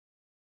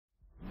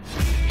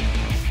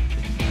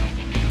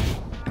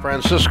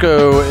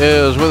Francisco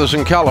is with us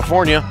in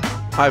California.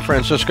 Hi,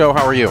 Francisco.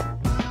 How are you?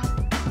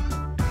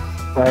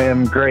 I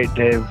am great,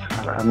 Dave.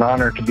 I'm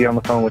honored to be on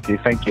the phone with you.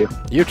 Thank you.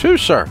 You too,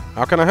 sir.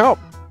 How can I help?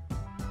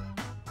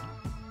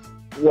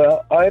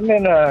 Well, I'm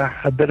in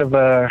a bit of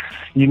a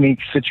unique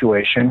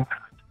situation.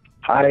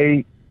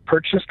 I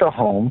purchased a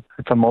home.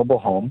 It's a mobile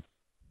home.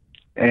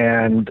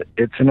 And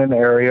it's in an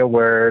area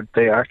where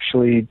they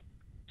actually,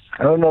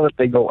 I don't know that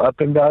they go up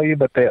in value,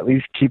 but they at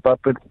least keep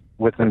up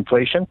with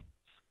inflation.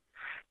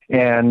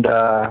 And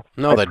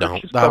no, they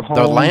don't.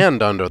 The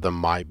land under them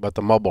might, but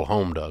the mobile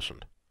home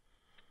doesn't.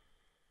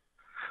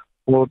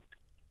 Well,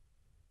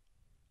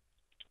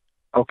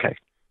 okay.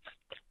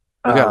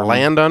 You got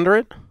land under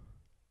it?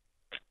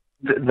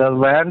 The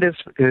land is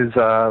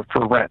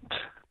for rent.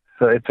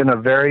 So it's in a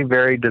very,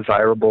 very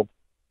desirable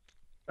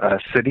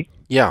city.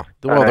 Yeah.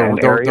 Well,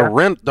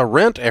 the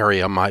rent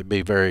area might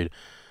be very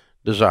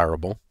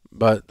desirable,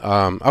 but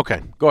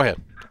okay, go ahead.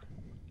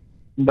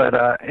 But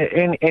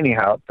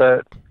anyhow,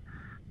 the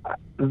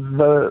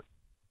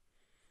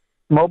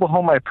mobile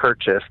home I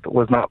purchased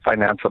was not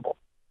financeable,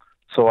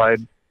 so I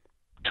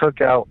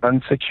took out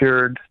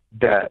unsecured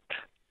debt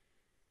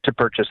to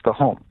purchase the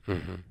home.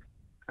 Mm-hmm.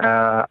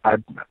 I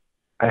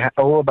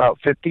owe about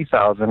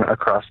 $50,000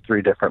 across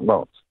 3 different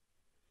loans.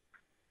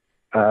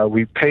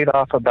 We paid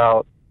off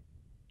about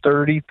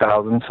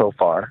 $30,000 so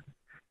far,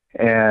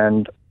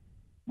 and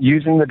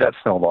using the debt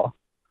snowball,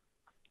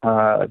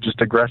 just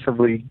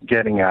aggressively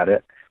getting at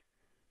it.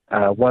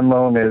 One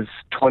loan is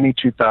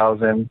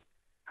 $22,000,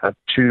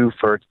 2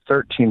 for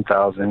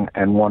 $13,000,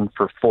 and 1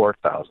 for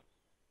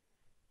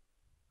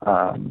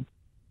 $4,000.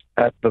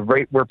 At the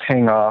rate we're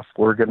paying off,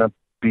 we're going to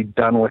be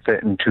done with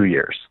it in 2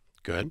 years.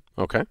 Good.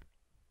 Okay.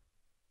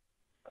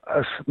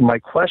 My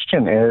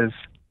question is,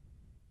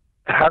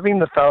 having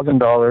the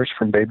 $1,000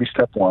 from baby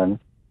step 1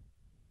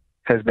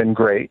 has been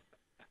great.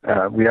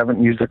 We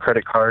haven't used a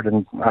credit card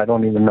in I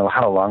don't even know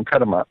how long. Cut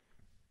them up.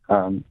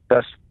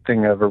 Best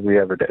thing we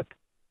ever did.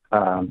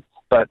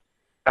 But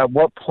at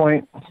what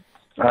point,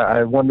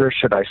 I wonder,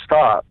 should I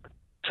stop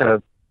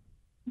to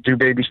do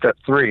baby step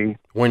 3?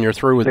 When you're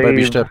through with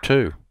baby step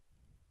 2.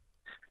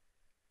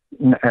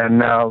 And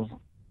now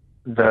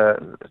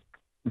the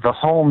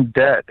home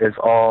debt is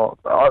all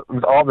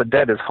the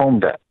debt is home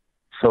debt.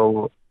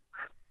 So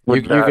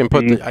you can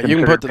put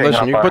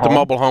the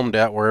mobile home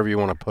debt wherever you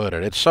want to put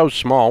it. It's so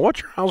small.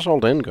 What's your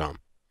household income?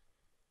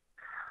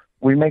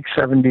 We make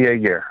 $70,000 a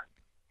year.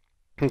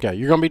 Okay,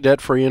 you're going to be debt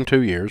free in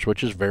 2 years,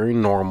 which is very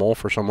normal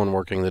for someone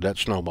working the debt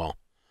snowball.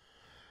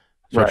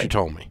 That's right. What you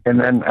told me. And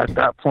then at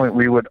that point,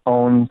 we would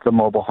own the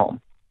mobile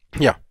home.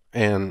 Yeah,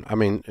 and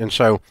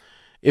so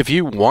if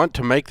you want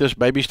to make this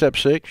baby step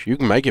 6, you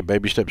can make it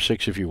baby step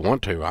 6 if you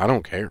want to. I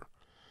don't care,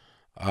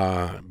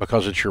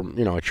 because it's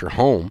your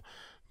home.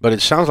 But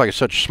it sounds like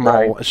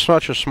it's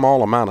such a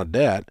small amount of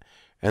debt,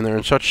 and they're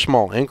in such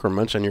small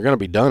increments, and you're going to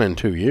be done in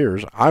 2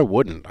 years. I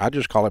wouldn't. I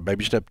just call it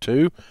baby step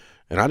 2,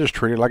 and I just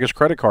treat it like it's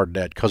credit card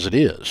debt, because it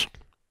is.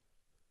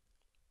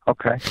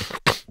 Okay.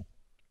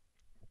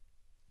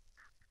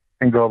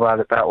 And go about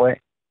it that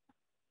way.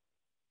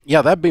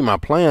 Yeah, that'd be my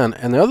plan.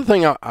 And the other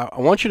thing I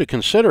want you to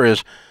consider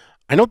is,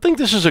 I don't think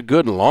this is a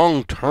good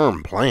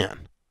long-term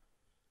plan.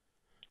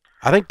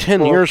 I think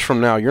 10 years from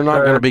now, you're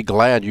not going to be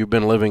glad you've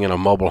been living in a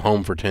mobile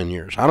home for 10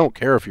 years. I don't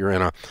care if you're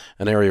in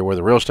an area where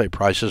the real estate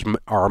prices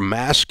are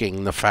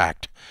masking the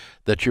fact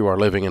that you are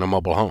living in a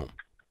mobile home.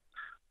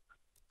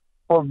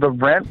 Well, the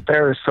rent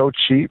there is so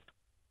cheap,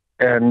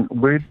 and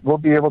we'll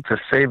be able to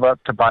save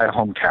up to buy a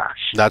home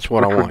cash. That's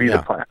what I want.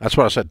 The plan. That's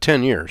what I said,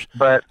 10 years.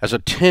 But as a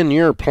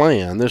 10-year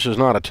plan, this is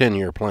not a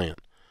 10-year plan.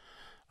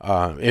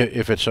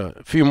 If it's a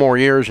few more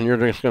years and you're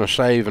just going to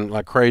save and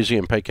like crazy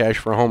and pay cash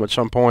for a home at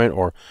some point,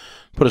 or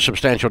put a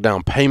substantial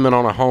down payment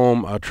on a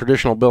home, a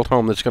traditional built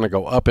home that's going to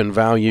go up in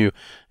value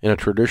in a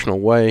traditional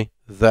way,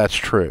 that's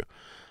true.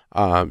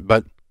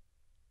 But,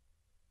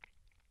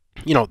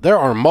 there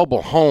are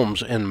mobile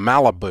homes in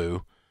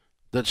Malibu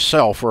that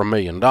sell for $1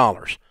 million.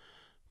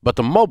 But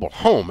the mobile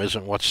home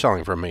isn't what's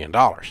selling for $1 million.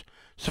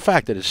 It's the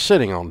fact that it's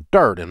sitting on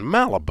dirt in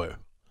Malibu.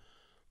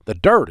 The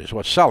dirt is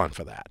what's selling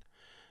for that.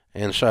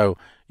 And so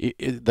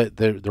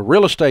the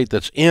real estate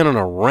that's in and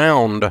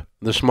around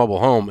this mobile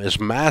home is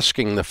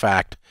masking the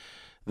fact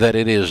that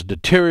it is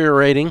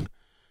deteriorating,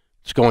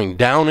 it's going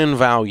down in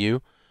value,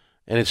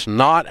 and it's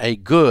not a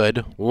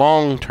good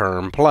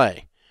long-term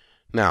play.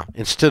 Now,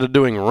 instead of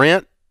doing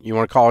rent, you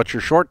want to call it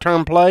your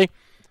short-term play,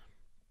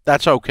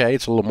 that's okay.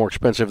 It's a little more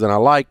expensive than I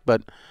like,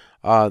 but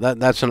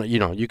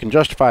you can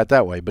justify it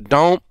that way. But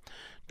don't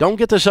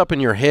get this up in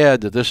your head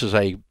that this is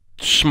a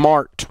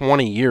smart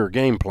 20-year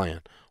game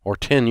plan or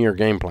 10-year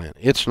game plan.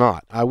 It's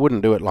not. I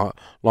wouldn't do it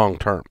long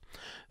term.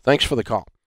 Thanks for the call.